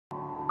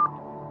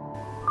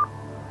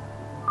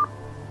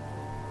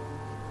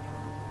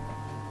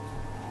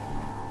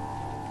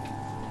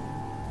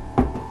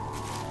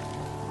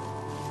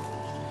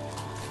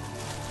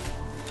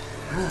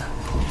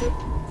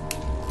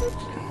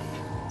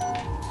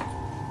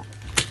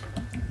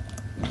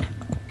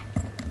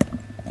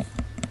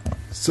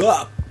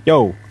Sup?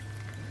 Yo.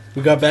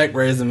 We got back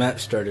right as the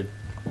match started.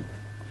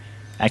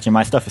 Actually,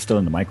 my stuff is still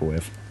in the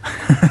microwave.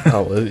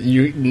 Oh, well,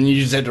 you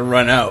just had to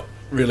run out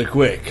really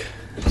quick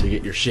to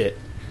get your shit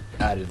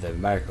out of the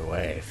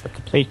microwave. But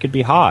the plate could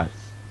be hot.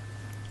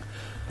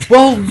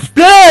 Well,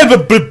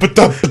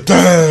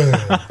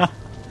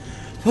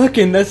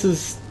 fucking, that's the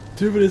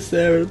stupidest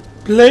ever.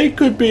 Plate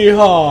could be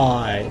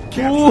hot.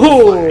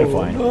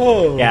 Fine.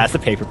 Oh. Yeah, it's a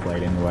paper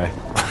plate anyway.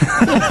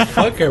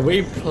 Fuck are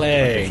we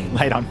playing?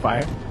 Light on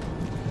fire.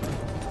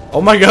 Oh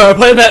my god, I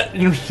played that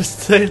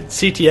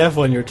CTF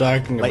one you were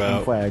talking Light on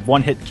about. flag.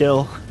 One hit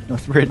kill.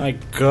 My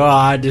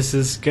god, this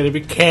is gonna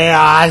be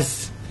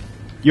chaos.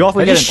 You also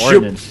I get just an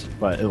ordnance,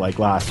 but it like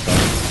lasts.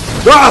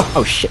 Ah!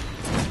 Oh shit!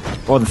 I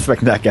wasn't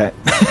expecting that guy.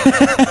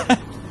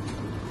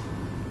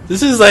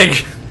 This is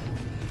like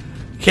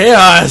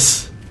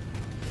chaos.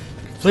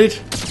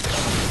 Complete.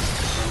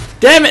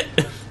 Damn it!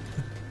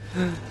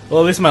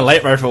 Well, at least my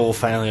light rifle will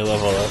finally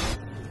level up.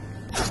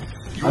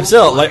 I'm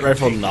still a light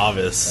rifle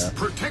novice.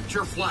 Protect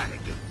your flag.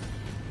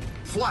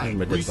 Flag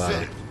My dead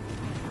reset.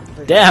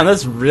 body. Damn,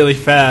 that's really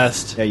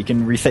fast. Yeah, you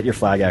can reset your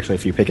flag actually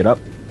if you pick it up.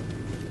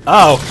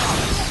 Oh.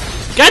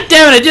 God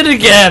damn it, I did it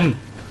again!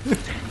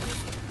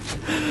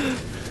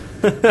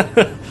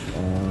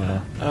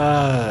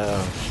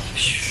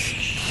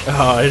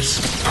 Oh, it's...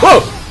 Whoa!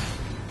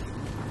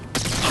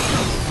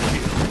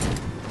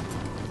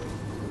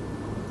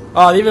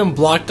 Oh, they even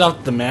blocked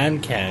off the man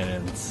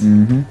cannons.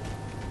 Mm-hmm.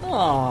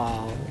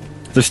 Oh.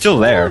 They're still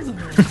there.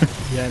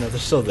 Yeah, I know, they're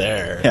still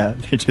there. Yeah,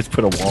 they just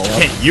put a wall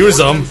up. Can't use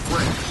them.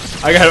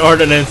 I got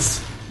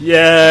ordnance.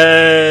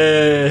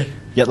 Yay!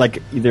 Get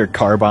like either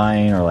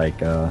carbine or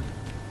like I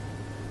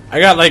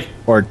got like...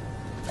 or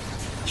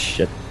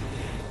shit.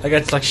 I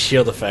got like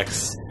shield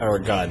effects. Or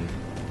a gun.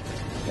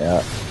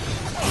 Yeah.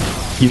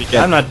 You get,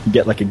 I'm not- you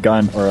get like a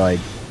gun or like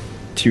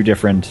two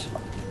different.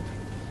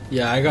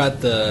 Yeah, I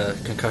got the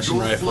concussion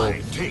Your rifle.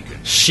 flag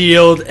taken.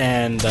 Shield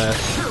and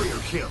Carrier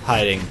kill.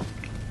 hiding.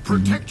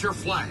 Protect your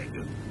flag.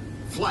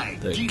 Flag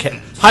The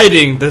defense.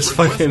 hiding this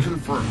Request fucking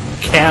confirmed.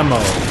 camo.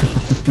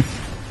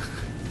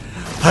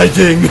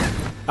 Hiding.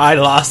 I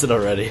lost it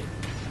already.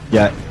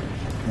 Yeah.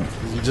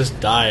 You just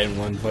die in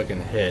one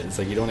fucking hit. It's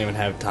like you don't even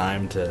have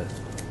time to...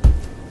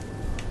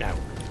 Ow.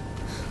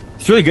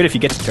 It's really good if you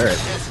get the turret.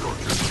 Escort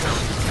your carrier.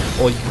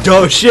 Oh,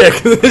 oh shit.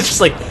 It's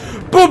just like,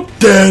 boom,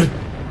 dead.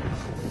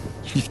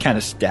 You just kind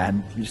of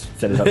stand. You just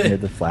set it up near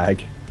the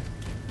flag.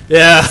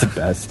 Yeah. The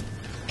best.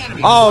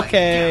 Enemy Oh, flag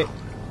okay. down.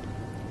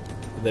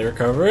 Did they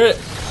recover it?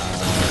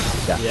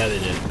 Yeah. Yeah, they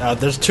did.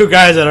 There's two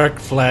guys at our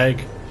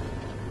flag.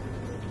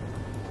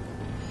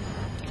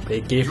 They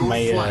gave Your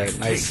my flag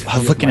nice. taken. I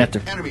was looking at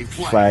the Enemy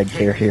flag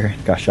taken. here.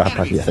 Got shot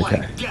by Enemy the other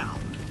flag guy. down.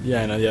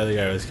 Yeah, I know the other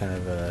guy was kind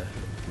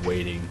of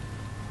waiting.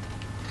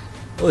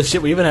 Holy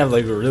shit! We even have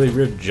like really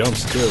weird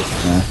jumps too.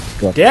 Yeah.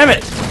 Go up Damn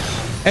it!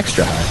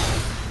 extra high.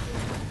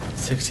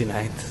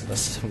 69th. That's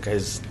some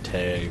guy's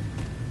tag.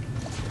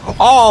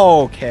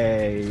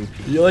 Okay.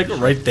 You're like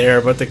right there,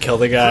 about to kill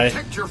the guy.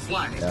 Protect your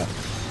flag. Yeah.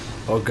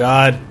 Oh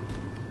god!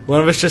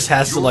 One of us just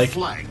has to Your like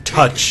flag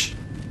touch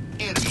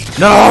Enemy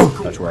No!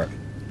 That's right.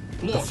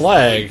 the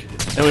flag,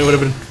 and we would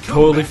have been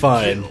totally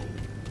fine.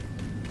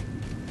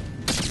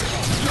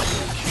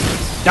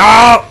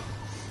 No!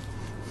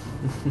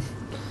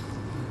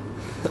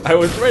 I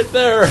was right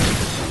there.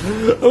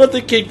 I went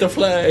to kick the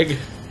flag, and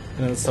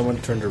then someone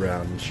turned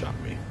around and shot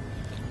me.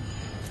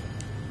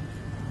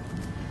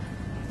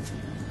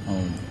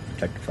 Oh,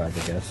 protect the flag,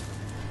 I guess.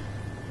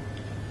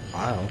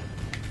 Wow.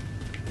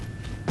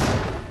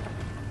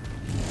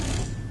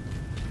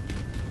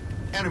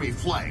 Enemy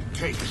flag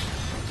taken.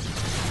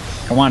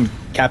 Come on,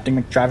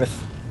 Captain McTravis.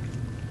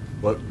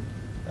 What?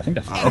 I think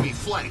that's Enemy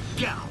flag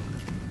down.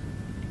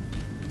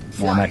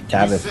 more Flag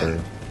McTavish reset. or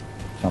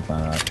something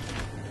like that.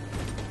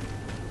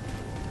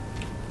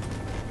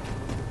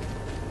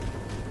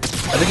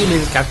 I think he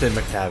means Captain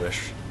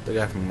McTavish, the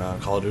guy from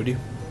Call of Duty.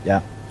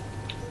 Yeah.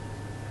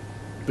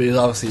 But he's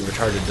obviously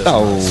retarded, doesn't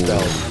Oh.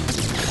 spell.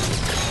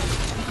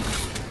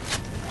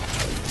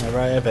 Remember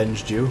I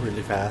avenged you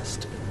really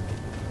fast?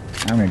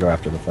 I'm gonna go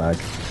after the flag.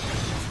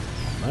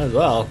 Might as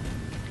well.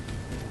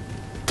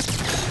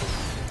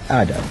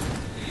 I died.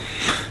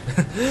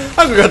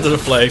 I'm gonna go to the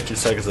flag 2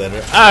 seconds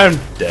later. I'm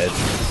dead.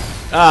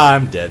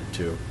 I'm dead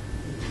too.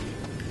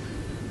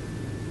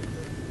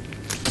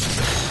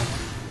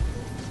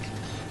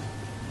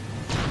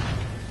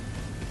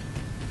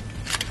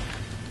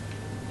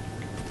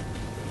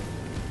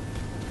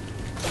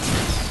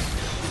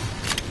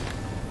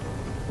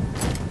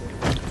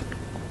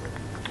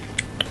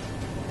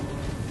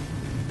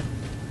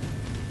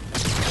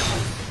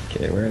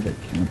 Okay, where are they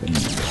camping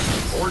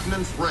now?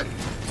 Ordnance ready.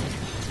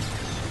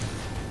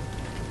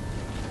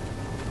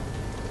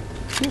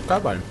 Ooh,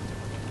 carbine.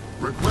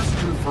 Request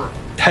confirmed.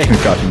 I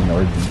haven't gotten an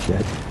ordnance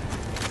yet.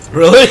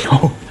 Really?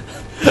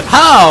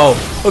 How?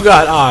 Oh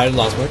god, I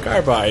lost my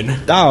carbine.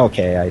 Oh,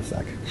 okay, I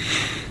suck.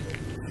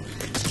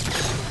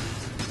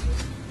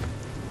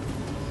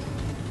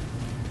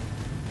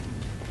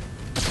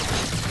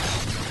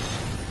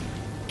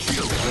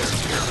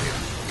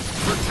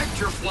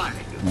 your flag.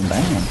 Oh,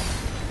 damn.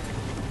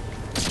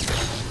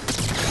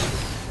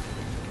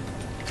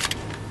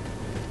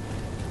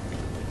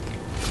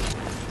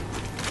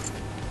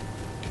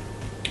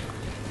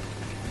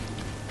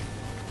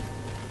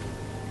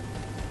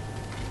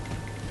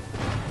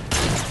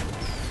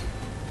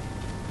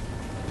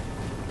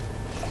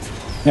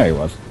 There he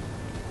was.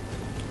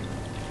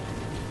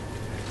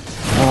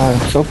 I'm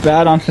so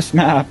bad on this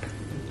map.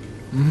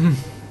 I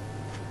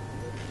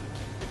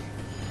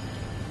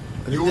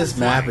think this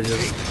map is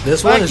just...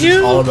 This one Fuck is you.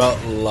 just all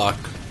about luck.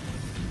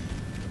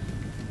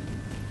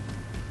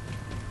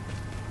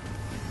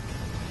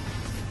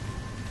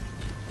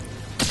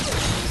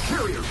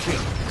 Carrier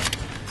kill.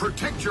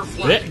 Protect your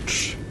flag.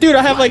 Bitch. Dude,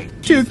 I have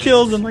like 2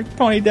 kills and like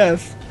 20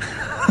 deaths.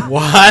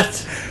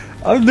 What?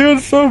 I'm doing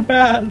so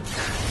bad.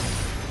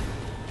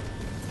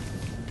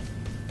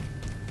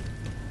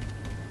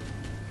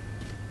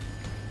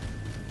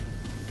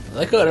 I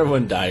like how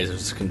everyone dies with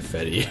just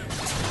confetti.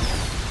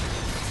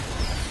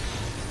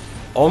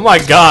 Oh my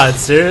god,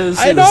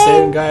 seriously? I The know.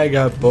 same guy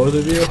got both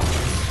of you?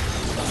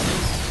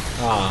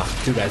 Ah,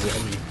 2 guys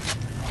at me.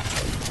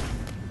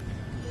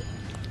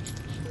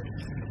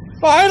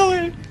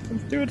 Finally!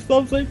 Let's do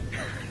something.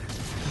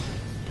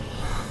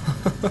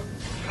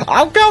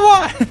 Oh, come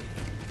on!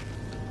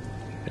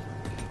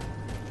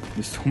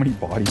 There's so many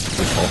bodies in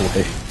this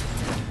hallway.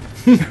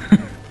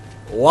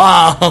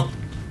 Wow!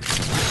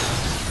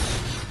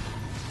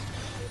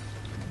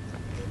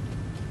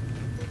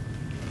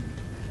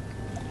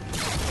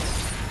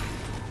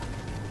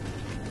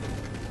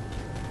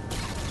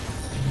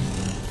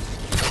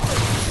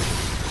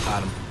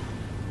 Got him.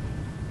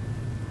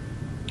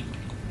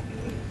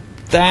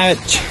 That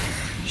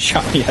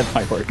shot me as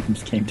my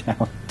organs came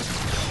down.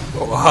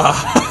 Wow.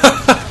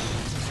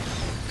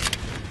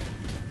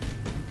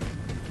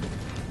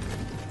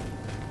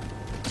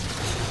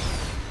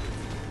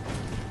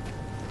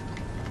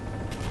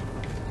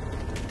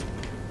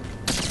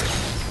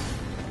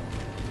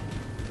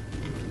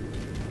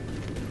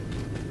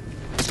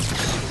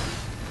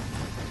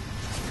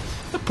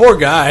 The poor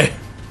guy.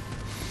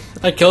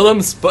 I killed him,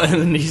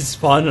 and then he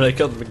spawned, and I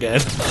killed him again.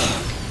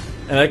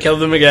 And I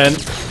killed him again.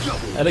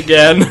 And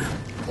again.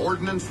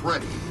 Ordnance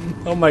ready.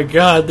 Oh my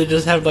god, they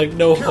just have like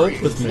no Carrying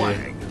hope with me.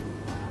 flag.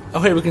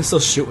 Oh wait, we can still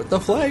shoot with the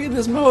flag in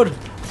this mode?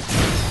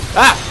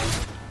 Ah!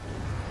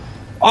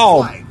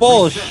 Oh, Flag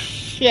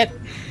bullshit!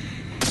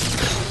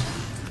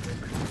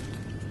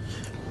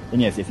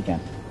 And yes, if you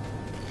can.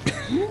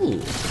 Ooh.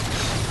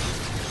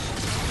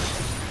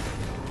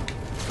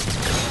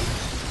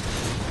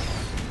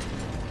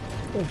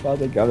 I thought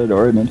they got an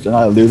ordnance and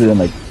I lose it in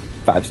like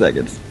 5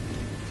 seconds.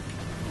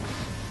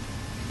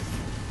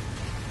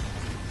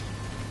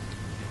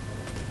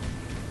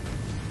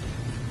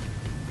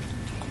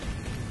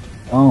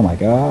 Oh my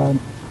god.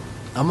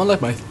 I'm on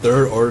like my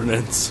 3rd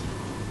ordinance.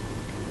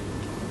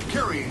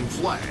 Carrying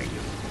flag.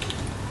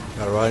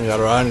 Gotta run,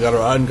 gotta run, gotta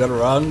run, gotta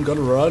run,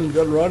 gotta run,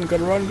 gotta run,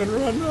 gotta run, gotta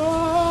run.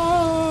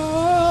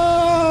 Ah!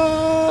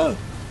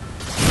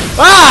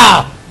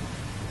 Ah!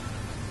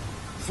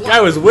 Flag.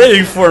 Guy was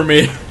waiting for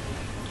me.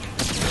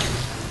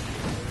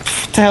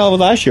 What the hell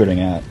was I shooting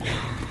at?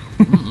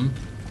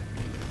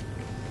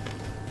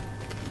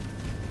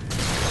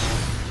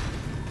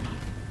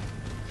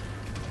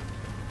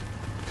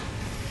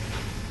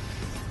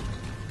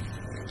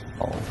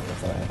 Oh, I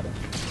thought I had it.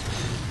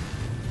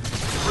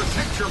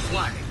 Protect your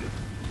flag.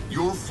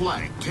 Your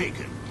flag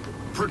taken.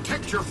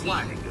 Protect your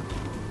flag.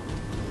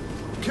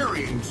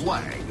 Carrying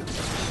flag.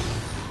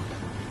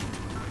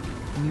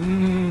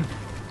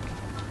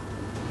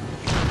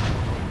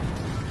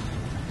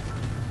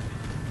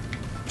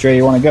 Trey,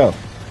 you want to go?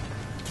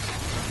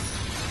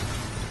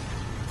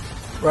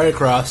 Right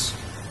across.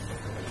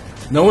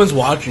 No one's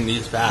watching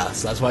these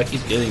fast. That's why I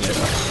keep getting it.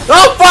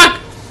 Oh fuck!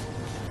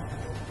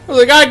 There's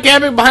a guy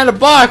camping behind a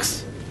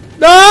box.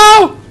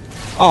 No!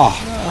 Oh,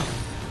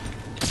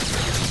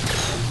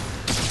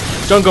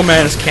 Jungle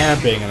Man is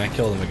camping, and I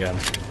killed him again.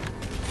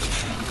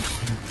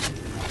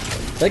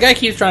 That guy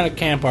keeps trying to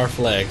camp our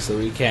flag, so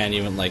we can't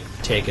even like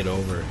take it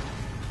over.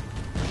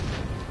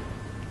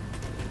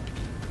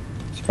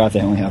 surprised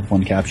they only have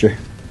 1 capture.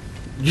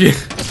 Yeah.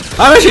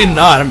 I'm actually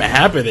not. I'm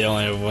happy they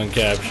only have 1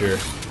 capture.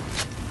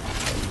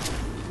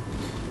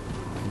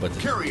 But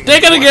Carrying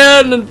take it flag.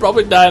 again and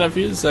probably die in a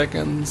few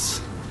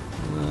seconds.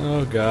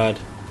 Oh god.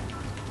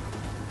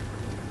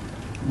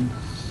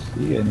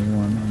 See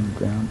anyone on the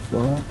ground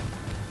floor?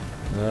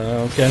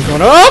 Okay, I'm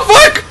going. Oh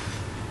fuck!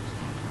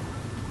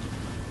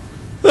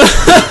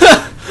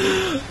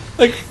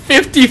 Like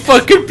 50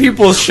 fucking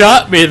people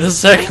shot me the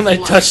second I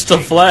touched the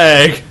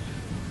flag.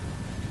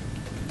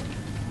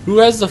 Who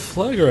has the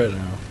flag right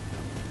now?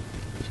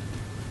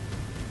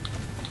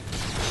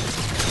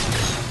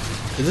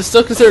 Is it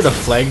still considered a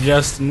flag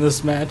jest in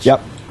this match?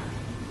 Yep.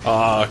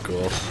 Ah,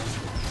 cool.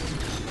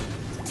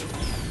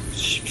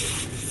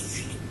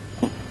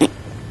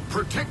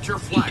 Protect your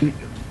flag.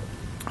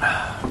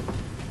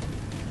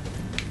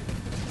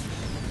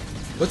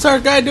 What's our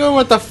guy doing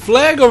with the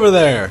flag over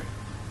there?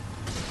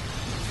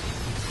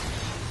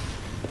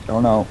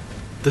 Don't know.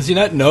 Does he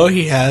not know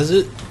he has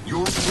it?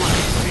 Your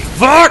flag taken.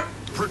 Fuck!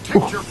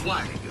 Protect your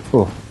flag.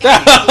 Oh,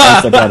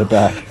 I got it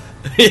back.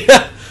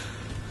 Yeah.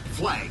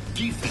 Flag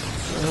defense.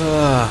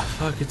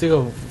 Fuck, you have to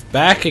go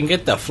back and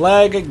get the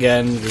flag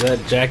again.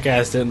 That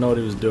jackass didn't know what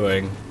he was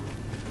doing.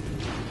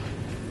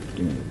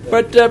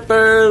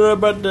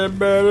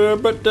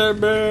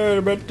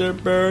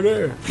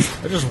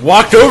 I just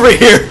walked over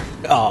here.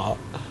 Oh,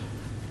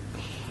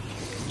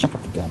 Jump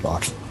up the damn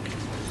box.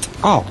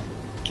 Oh,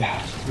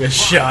 God. good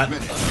shot.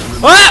 Minutes.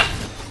 Ah!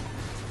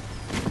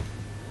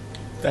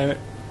 Damn it.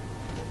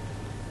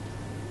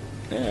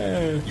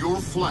 Eh. Your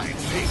flag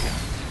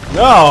taken.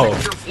 No!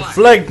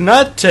 Flag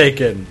not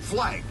taken.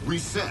 Flag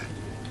reset.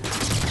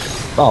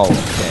 Oh,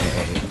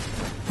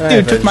 okay.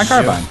 Dude took my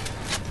carbine.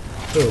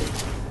 Who?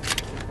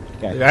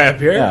 Okay. The guy up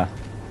here? Yeah.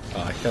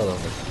 Oh, I killed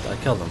him. I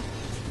killed him.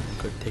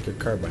 Go take your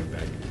carbine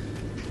back.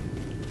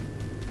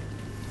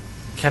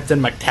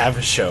 Captain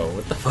McTavish show.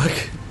 What the fuck?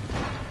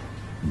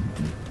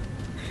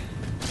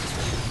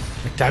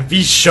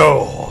 McTavish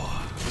show.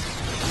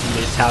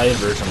 The Italian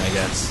version, I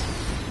guess.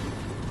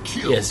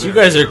 Kill Yes, you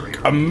their guys are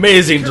carrier.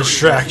 amazing Carry the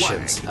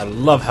distractions. flag. I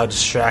love how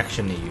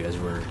distraction-y you guys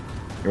were.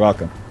 You're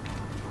welcome.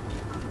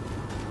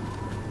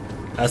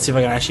 Let's see if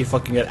I can actually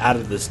fucking get out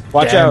of this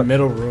Watch damn out.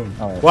 middle room.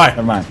 Oh, yeah. Why?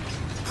 Never mind.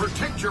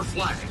 Protect your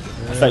flag.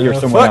 I thought you were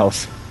someone fuck.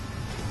 else.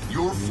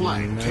 Your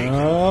flag taken.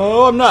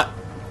 No, I'm not.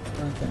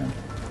 Okay.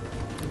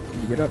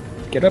 Get up,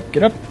 get up,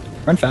 get up.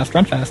 Run fast,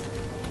 run fast.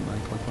 Come on,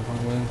 come on, come on,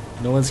 come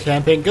on. No one's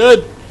camping.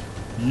 Good.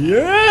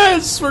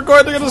 Yes, we're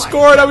going to get a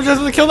score, and I was just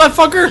going to kill that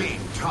fucker. Game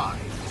tied.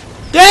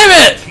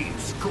 Damn it! Team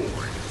scored.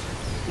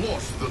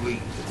 Lost the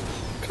lead.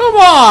 Come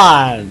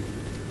on.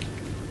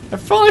 I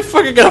finally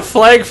fucking got a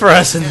flag for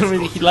us, and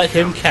then he let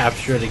him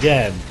capture it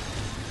again.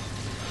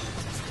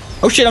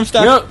 Oh shit, I'm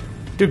stuck. You know,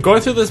 dude,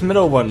 going through this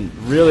middle one,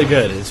 really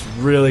good. It's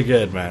really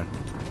good, man.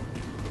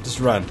 Just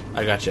run.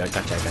 I got you, I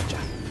got you, I got you.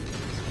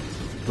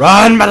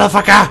 Run,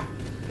 motherfucker!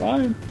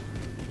 Fine.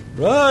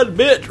 Run,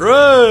 bitch,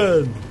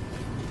 run!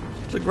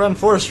 It's like run,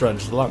 force run,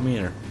 just a lot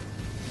meaner.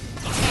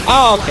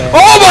 Oh, okay.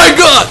 Oh my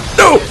god!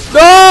 No!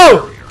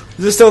 No!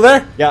 Is it still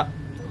there? Yeah.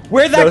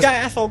 Where's that That was- guy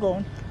asshole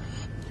going?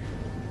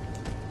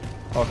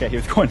 Okay, he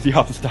was going the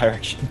opposite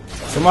direction.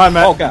 Come on,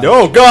 man. Oh, God.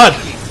 Oh god!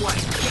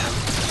 Flag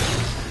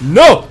down.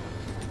 No!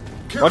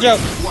 Carry Watch out.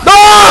 the flag.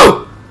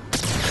 No!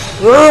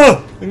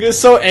 Ugh, I'm getting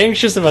so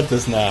anxious about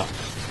this now.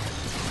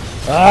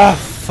 Ah,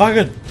 fuck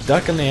a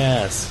duck in the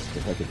ass.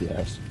 Look at the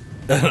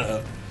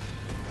ass.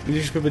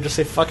 Usually people just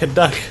say fuck a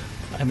duck.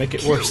 I make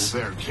it Kill worse.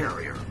 their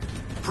carrier.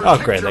 Oh,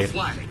 Protect great. your They-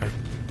 flag.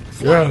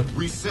 Yeah. Flag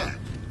reset.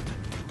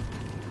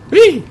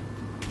 Whee!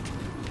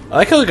 I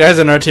like how the guys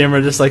on our team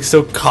are just like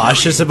so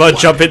cautious about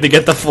jumping to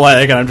get the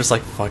flag, and I'm just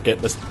like, fuck it,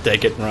 let's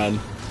take it and run.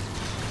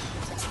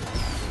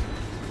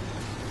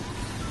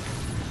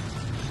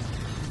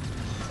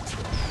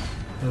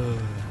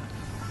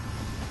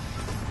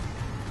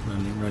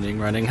 Running, running,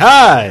 running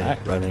high!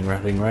 Running,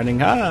 running, running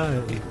high!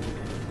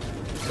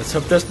 Let's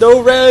hope there's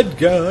no red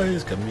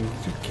guys coming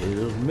to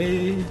kill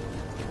me.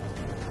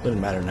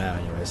 Doesn't matter now,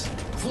 anyways.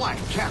 Flag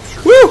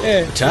captured. Woo!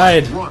 Yeah. We're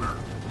tied. Runner.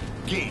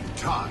 Game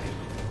tied.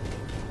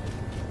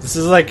 This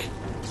is like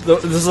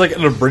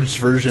an abridged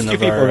version There's of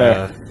two people our.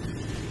 there.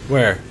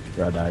 Where?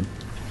 Bro died.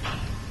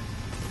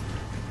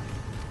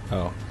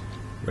 Oh,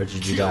 where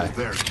did you Kill die?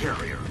 their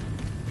carrier.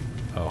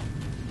 Oh,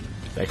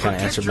 that kind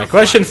of Protect answered your my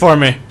question flag. for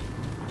me.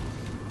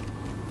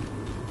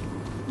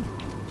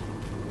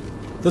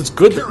 That's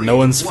good that no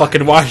one's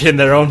fucking watching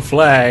their own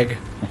flag.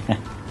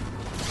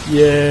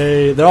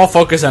 Yay! They're all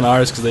focused on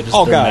ours because they're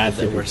Oh, God, mad let's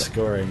see that what we're we say.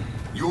 scoring.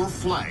 Your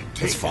flag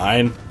taken. It's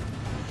fine.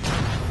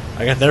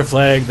 I got their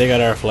flag, they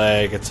got our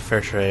flag. It's a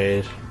fair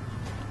trade.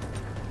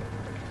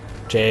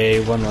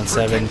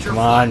 J117, come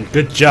on.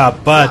 Good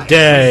job,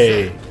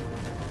 buddy.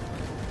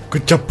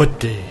 Good job,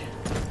 buddy.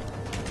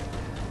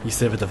 You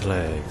stay with the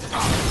flag.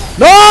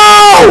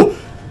 No!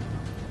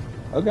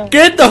 Okay.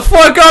 Get the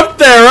fuck up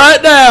there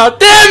right now!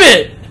 Damn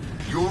it!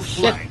 Your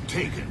flag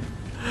taken.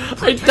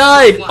 I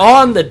died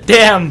on the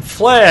damn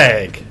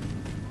flag.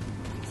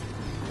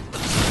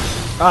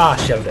 Ah,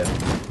 shoved it.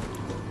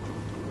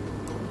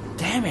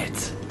 Damn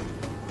it.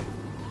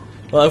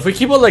 Well, if we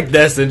keep it like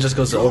this, then it just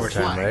goes to Your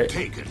overtime, flag right?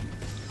 Taken.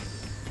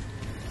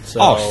 So,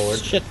 Oh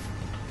shit!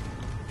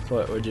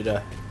 where'd you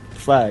die?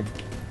 Flag.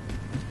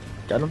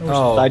 I don't know which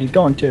Oh. side he's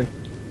going to.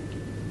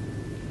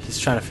 He's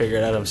trying to figure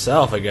it out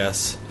himself, I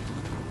guess.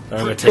 Or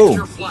I'm gonna Protect take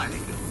your flag.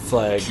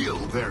 flag. Kill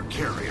their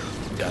carrier.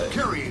 Got it.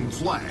 Carrying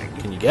flag.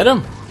 Can you get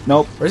him?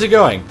 Nope. Where's he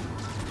going?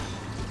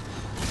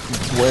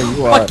 Where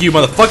you are. Fuck you,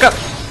 motherfucker!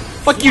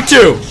 Fuck you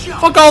too!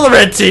 Fuck all the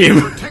red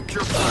team! Protect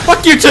your flag.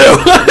 Fuck you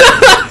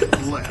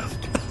too!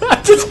 Left.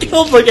 I just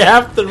killed like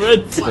half the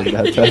red Take team.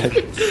 that back.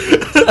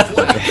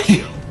 Flag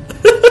kill.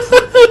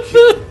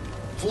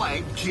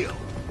 Flag kill.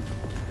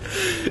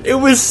 It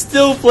was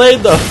still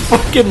playing the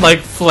fucking like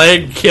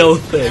flag kill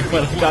thing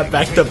when I got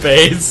back to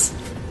base.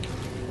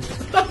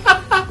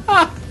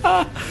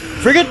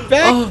 Bring it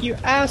back, you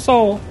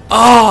asshole!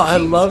 Oh, I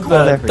love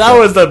there that. we That go.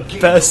 was the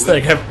best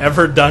thing I've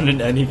ever done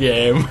in any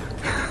game.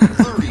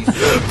 30 seconds.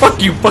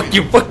 Fuck you, fuck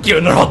you, fuck you,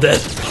 and they're all dead.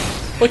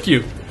 Fuck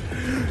you.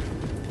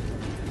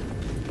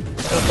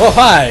 Oh,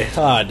 hi!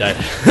 Oh, I died.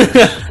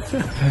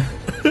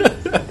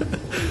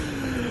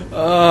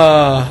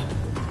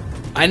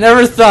 I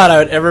never thought I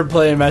would ever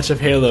play a match of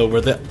Halo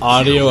where the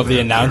audio of the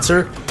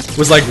announcer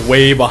was like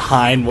way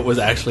behind what was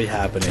actually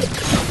happening.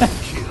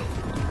 Kill.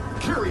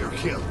 Carrier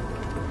kill.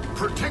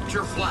 Protect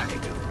your flag.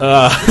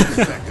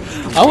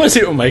 I want to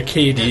see what my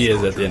KD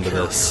is at the end of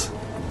this.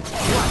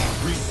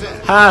 Flag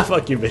reset. Ha!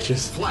 Fuck you,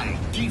 bitches. Flag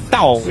defense.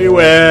 Oh. We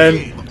win.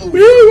 Game over.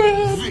 We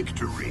win.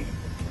 Victory.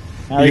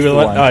 Nice You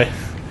one. won.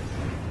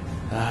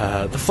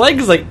 The flag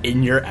is like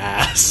in your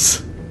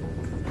ass.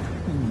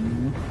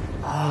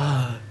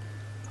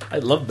 I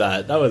love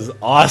that. That was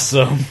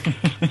awesome.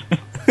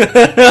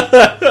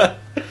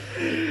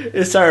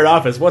 It started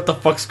off as "What the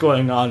fuck's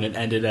going on?" and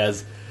ended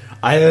as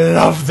 "I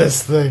love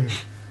this thing."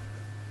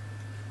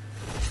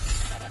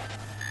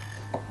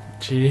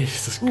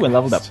 Jesus. Ooh, I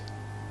leveled up. Christ.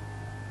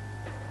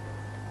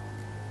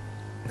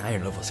 Now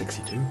you're level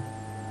 62.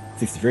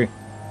 63.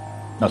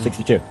 No,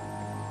 62.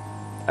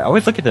 I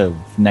always look at the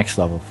next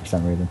level for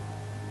some reason.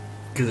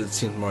 Because it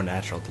seems more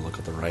natural to look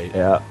at the right.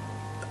 Yeah.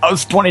 I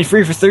was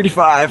 23 for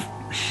 35.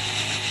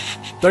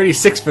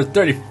 36 for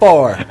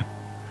 34.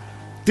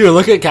 Dude,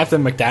 look at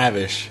Captain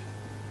McTavish.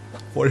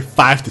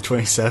 45 to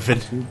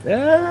 27.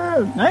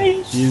 Yeah,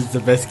 nice. He's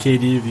the best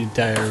KD of the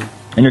entire.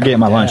 And you're getting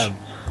my lunch. Damn.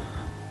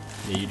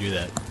 Yeah, you do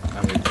that.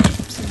 I'm gonna do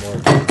some more.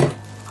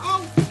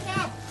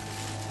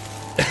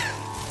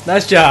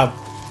 Nice job.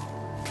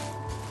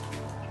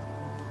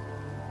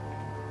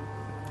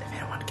 If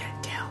anyone can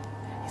tell,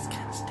 he's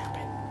kind of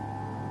stupid.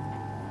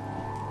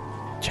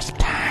 Just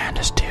kind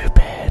of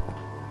stupid.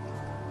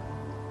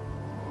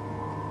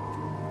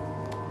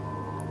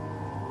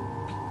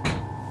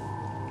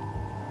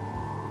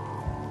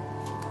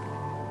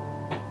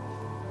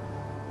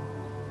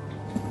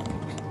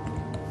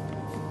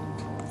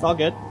 It's all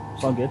good.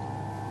 It's all good.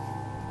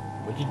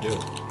 What'd you do?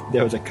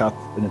 There was a cup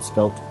and it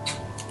spilled.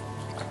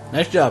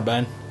 Nice job,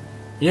 man.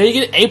 You know, you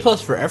get an A+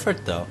 for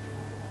effort, though.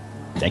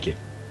 Thank you.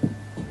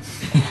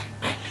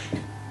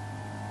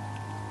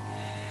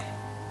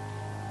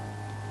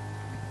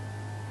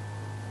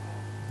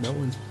 No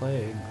one's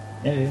playing.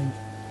 Yay.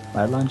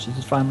 My lunch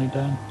is finally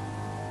done.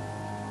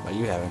 What are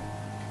you having?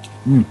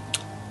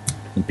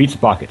 And pizza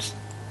pockets.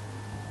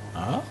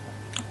 Huh?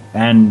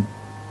 And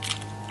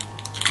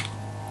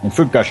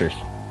fruit gushers.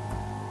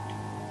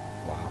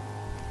 Wow.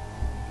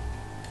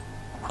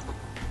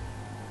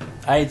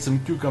 I ate some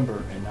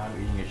cucumber and now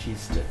I'm eating a cheese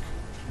stick.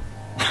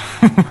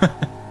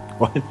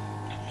 What?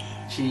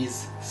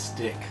 Cheese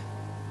stick.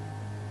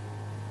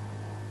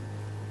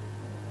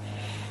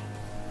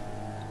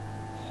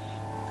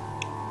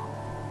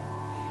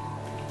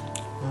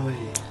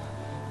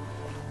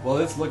 Well,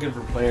 it's looking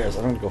for players.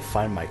 I'm gonna go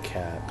find my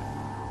cat.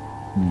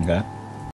 Okay.